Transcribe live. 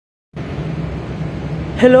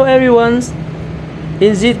Hello everyone,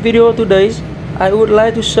 in this video today I would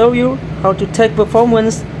like to show you how to check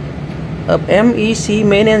performance of ME-C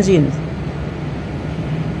main engine.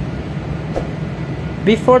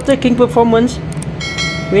 Before checking performance,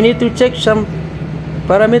 we need to check some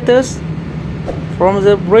parameters from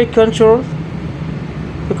the brake control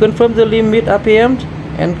to confirm the limit RPM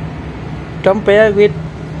and compare with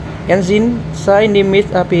engine side limit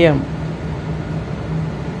RPM.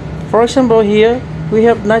 For example, here we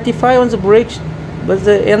have 95 on the brakes, but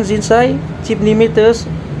the engine side chip limiters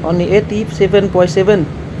only 87.7.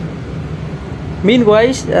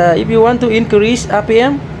 Meanwhile, if you want to increase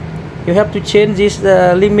RPM, you have to change this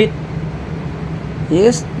limit.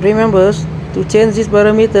 Yes, remember to change these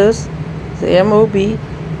parameters, the MOB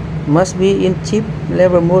must be in chip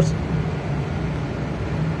level mode.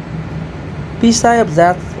 Besides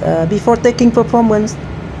that, before taking performance,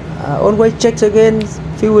 always check again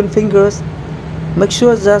fuel fingers. Make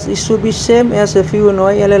sure that it should be same as the fuel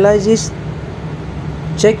oil analysis.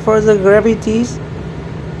 Check for the gravities,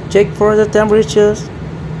 check for the temperatures,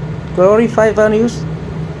 calorified values,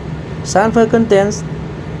 sulfur contents,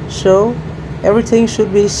 so everything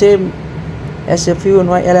should be same as the fuel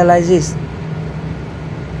oil analysis.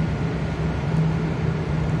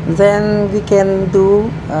 Then we can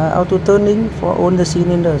do auto tuning for all the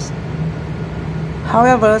cylinders.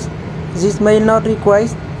 However, this may not require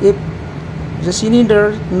if the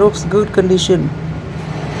cylinder looks good condition.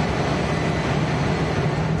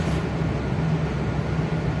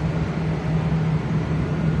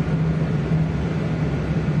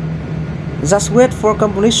 Just wait for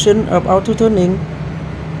completion of auto tuning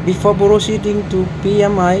before proceeding to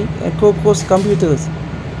PMI and co-cost computers.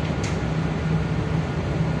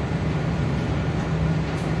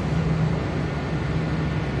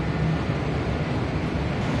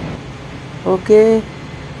 Okay,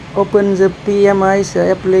 open the PMI's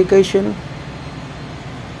application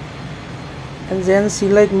and then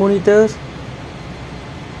select monitors,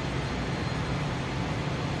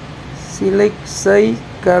 select say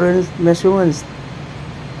current measurements,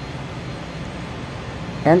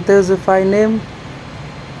 enter the file name,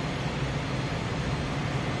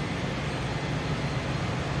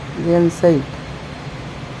 then save.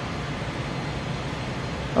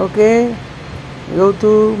 Okay, go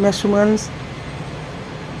to measurements,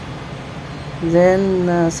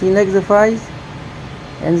 then select the file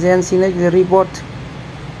and then select the report.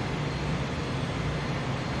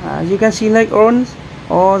 You can select on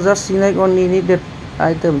or just select only needed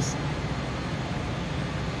items.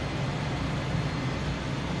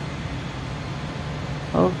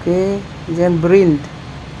 Okay, then print.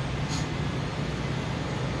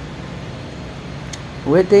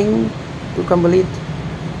 Waiting to complete.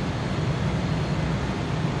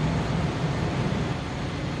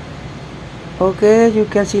 Okay, you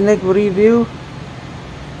can select review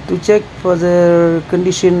to check for the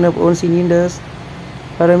condition of all cylinders,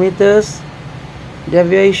 parameters,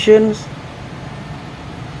 deviations,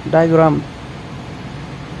 diagram.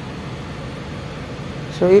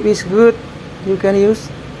 So if it's good, you can use.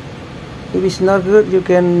 If it's not good, you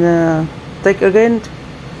can take again.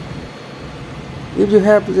 If you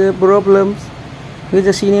have the problems with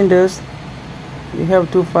the cylinders, you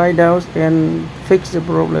have to find out and fix the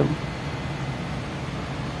problem.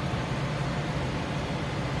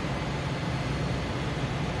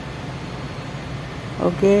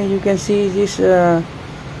 Okay, you can see this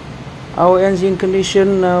our engine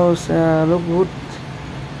condition now look good,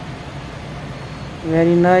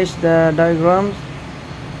 very nice, the diagrams.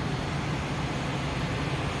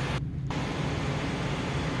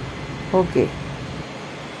 Okay,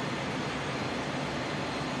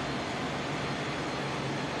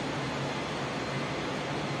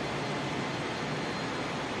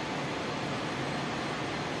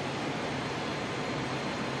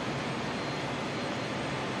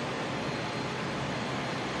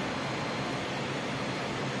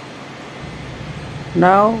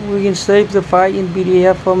 now we can save the file in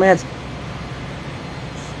PDF format.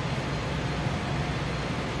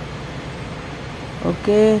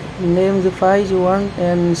 Okay, name the file you want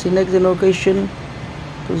and select the location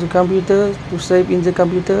to the computer to save in the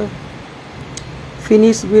computer.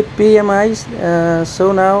 Finish with PMIs.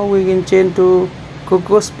 So now we can change to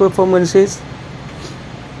co-cost performances.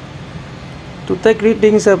 To take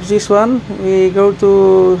readings of this one, we go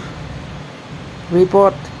to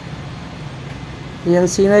report. Then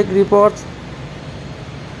select report,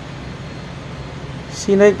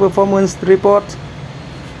 select performance report.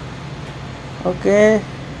 Okay,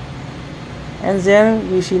 and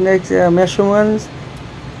then we select measurements,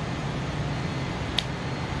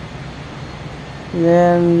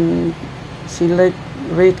 then select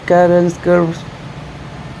rate current curve,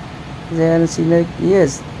 then select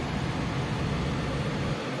yes.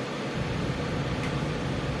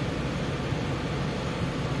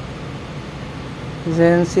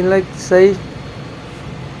 Then select save.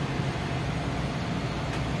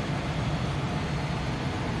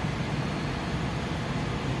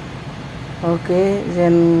 Okay,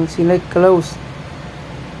 then select close.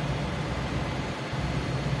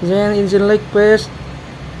 Then in select page,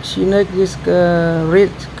 select this rate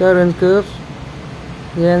current curve,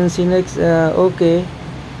 then select OK.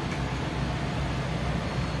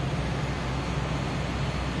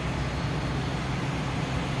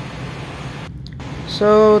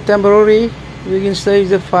 So temporarily we can save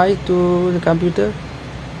the file to the computer,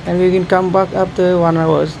 and we can come back after 1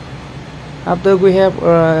 hour. After we have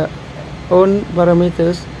own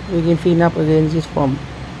parameters, we can fill up again this form.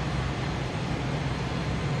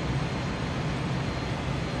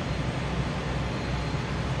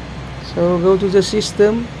 So go to the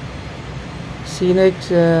system, select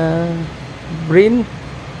print,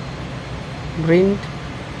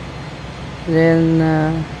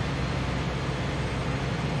 then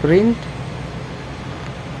print.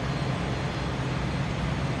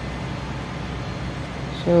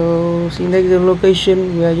 So select the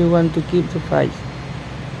location where you want to keep the file.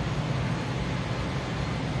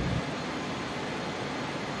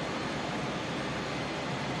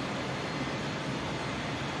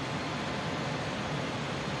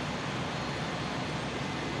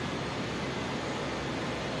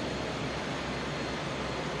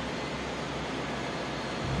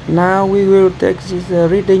 Now we will take this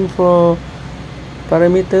reading for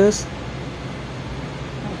parameters,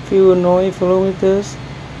 fuel oil flow meters,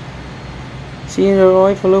 cylinder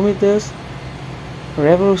oil flow meters,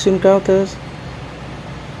 revolution counters,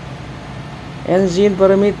 engine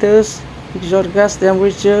parameters, exhaust gas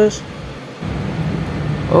temperatures,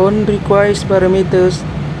 on requires parameters.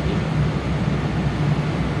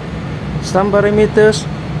 Some parameters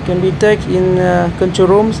can be taken in control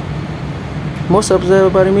rooms. Most of the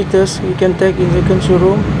parameters you can take in the control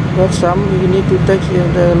room, but some you need to take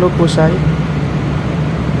in the local side.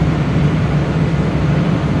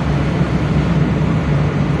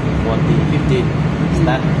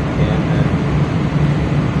 Start and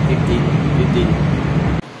 15.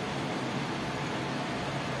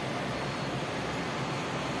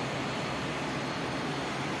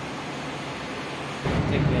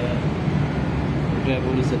 Check the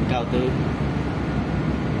revolution counter.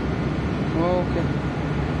 Okay.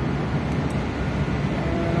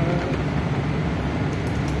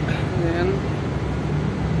 Then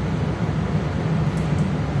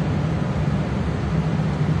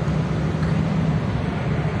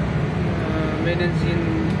managing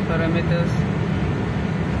parameters.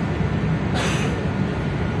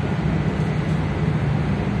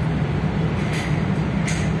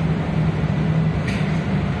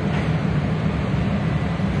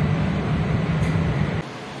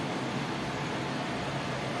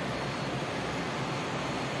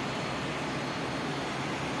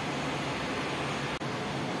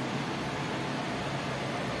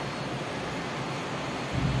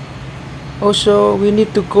 Also, we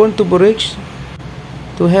need to count the brakes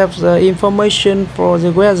to have the information for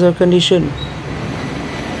the weather condition.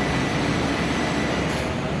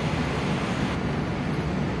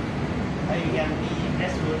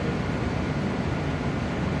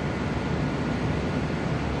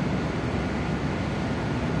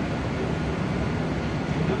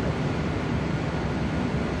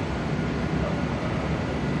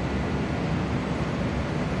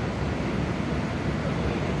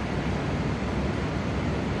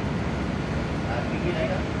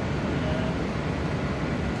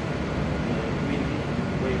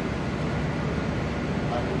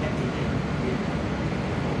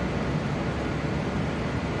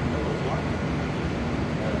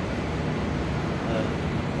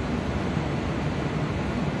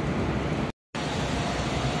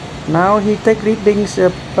 Now he take readings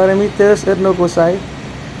parameters at local side.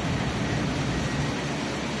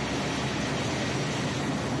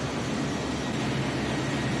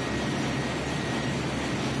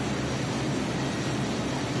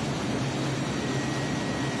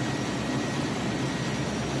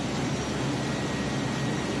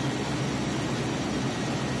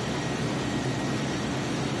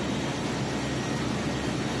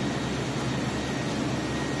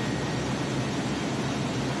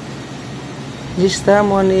 This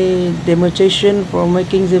time only demonstration for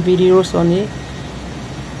making the videos only.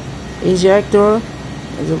 Injector,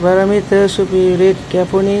 the parameters should be read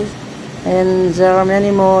carefully, and there are many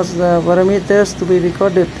more parameters to be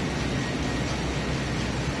recorded.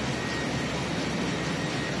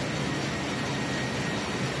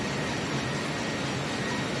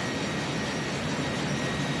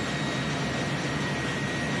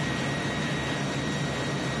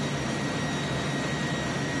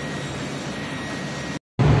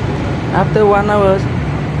 After 1 hour,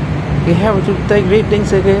 we have to take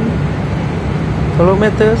readings again,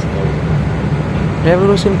 kilometers,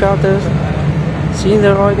 revolution counters,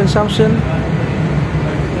 cylinder oil consumption,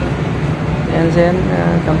 and then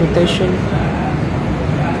computation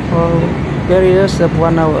for periods of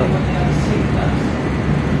 1 hour.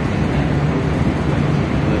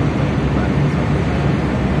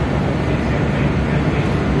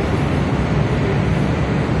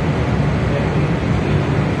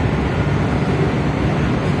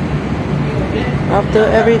 After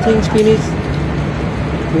everything's finished,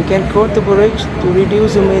 we can cut the brakes to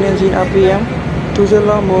reduce the main engine RPM to the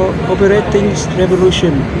normal operating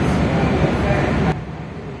revolution.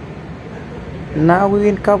 Now we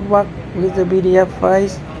will come back with the PDF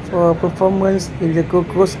files for performance in the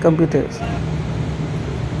Cocos computers.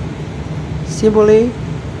 Simply,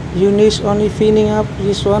 you need only filling up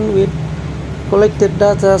this one with collected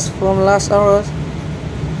data from last hours.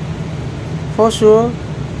 For sure,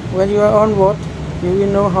 when you are on board, you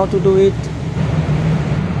will know how to do it.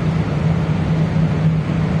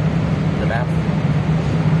 The map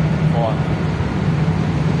for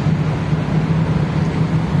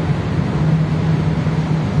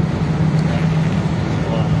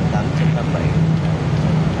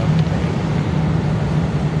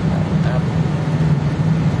 8.57 áp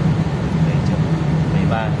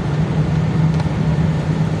 7.13 và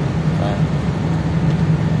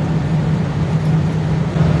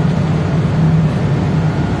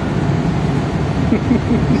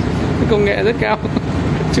Công nghệ rất cao.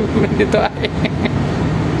 Chụp lên điện thoại.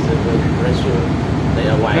 đây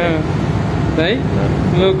ở ngoài này. Đấy,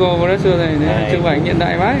 logo pressure này chụp ảnh hiện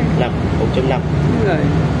đại quá. 1.5 rồi.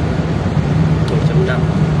 1.5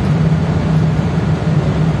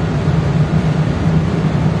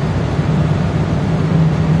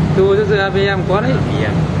 Tua cho giờ APM có đấy.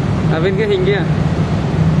 À bên cái hình kia.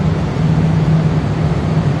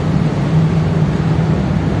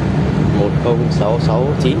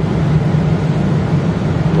 10669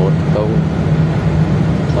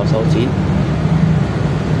 10669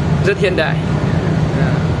 Rất hiện đại.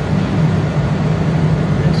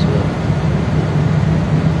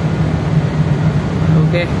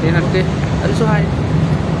 Ok, thế là ok. Ấn số 2.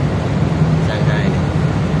 Sang 2 này.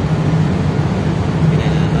 Cái này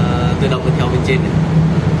là nó tự động theo bên trên này.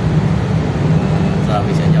 Giờ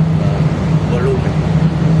mình sẽ nhập volume này.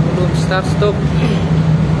 Volume start stop.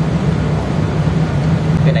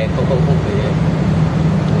 Cái này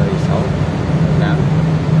 000,16 8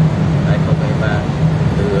 2023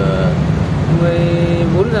 từ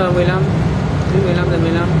 14 giờ 15 đến 15 giờ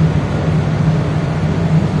 15.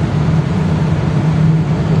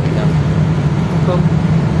 15 Không.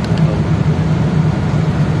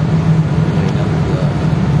 15 giờ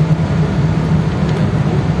 15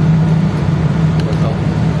 phút.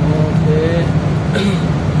 Ok.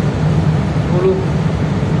 Volume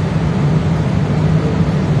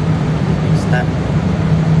Start.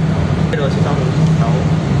 Rồi sẽ xong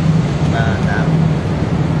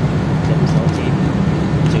 638.69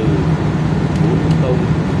 trừ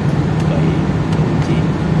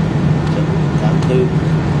 40,09.84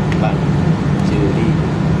 bằng trừ đi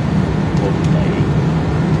 1,7.24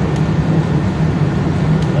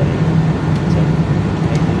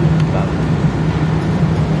 bằng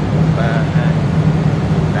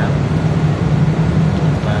 132.8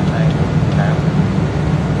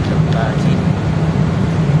 132.8.39.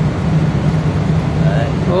 Đấy.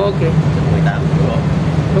 ok. 18 đúng không?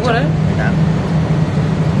 Đúng rồi đấy. 18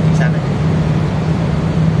 chính xác đấy.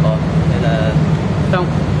 Đây là Xong.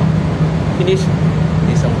 Finish.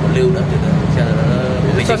 đi xong còn lưu nữa, xem là nó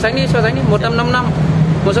So sánh đi 1555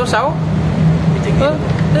 166.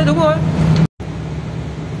 Đấy đúng rồi.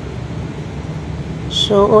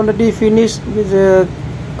 So already finished with the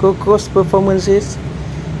Cocos performances.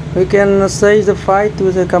 We can save the file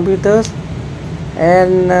to the computers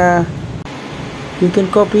and you can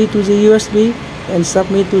copy to the USB and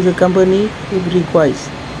submit to the company if required.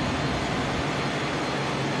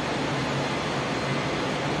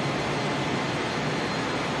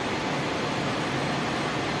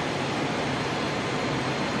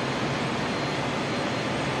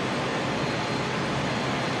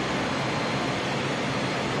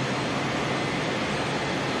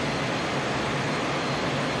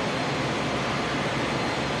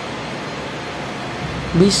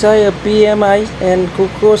 Besides PMI and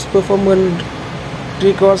Cocos performance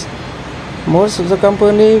records, most of the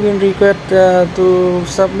company will request to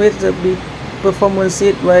submit the performance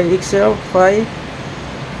sheet by Excel file,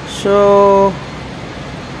 so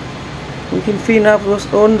we can fill up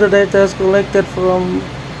all the data collected from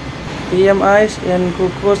PMIs and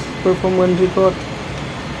Cocos performance record.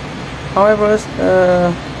 However,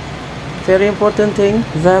 very important thing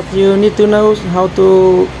that you need to know how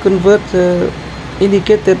to convert the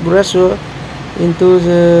indicated pressure into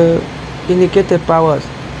the indicated powers.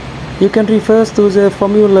 You can refer to the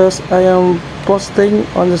formulas I am posting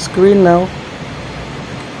on the screen now.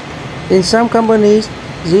 In some companies,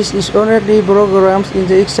 this is already programmed in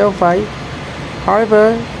the Excel file.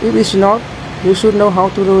 However, if it's not, you should know how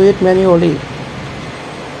to do it manually.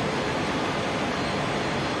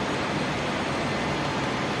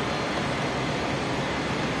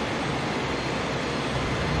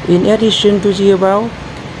 In addition to the above,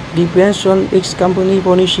 depends on each company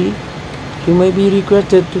policy, you may be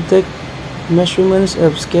requested to take measurements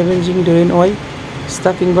of scavenging drain oil,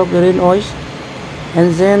 stuffing box drain oils,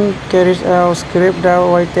 and then carry out scrape down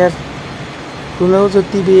oil test to know the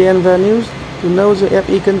TBN values, to know the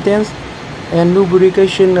FE contents, and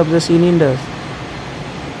lubrication of the cylinders.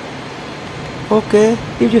 Okay,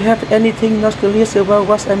 if you have anything not clear about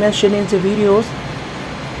what I mentioned in the videos,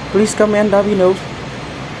 please comment down below.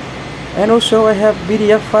 And also I have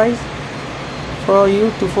PDF files for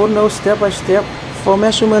you to follow step by step for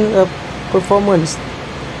measurement of performance.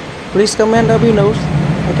 Please comment down below.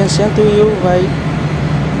 I can send to you by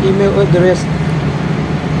email address.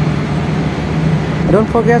 Don't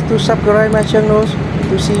forget to subscribe my channel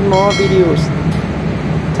to see more videos.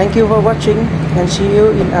 Thank you for watching and see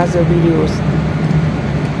you in other videos.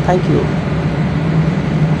 Thank you.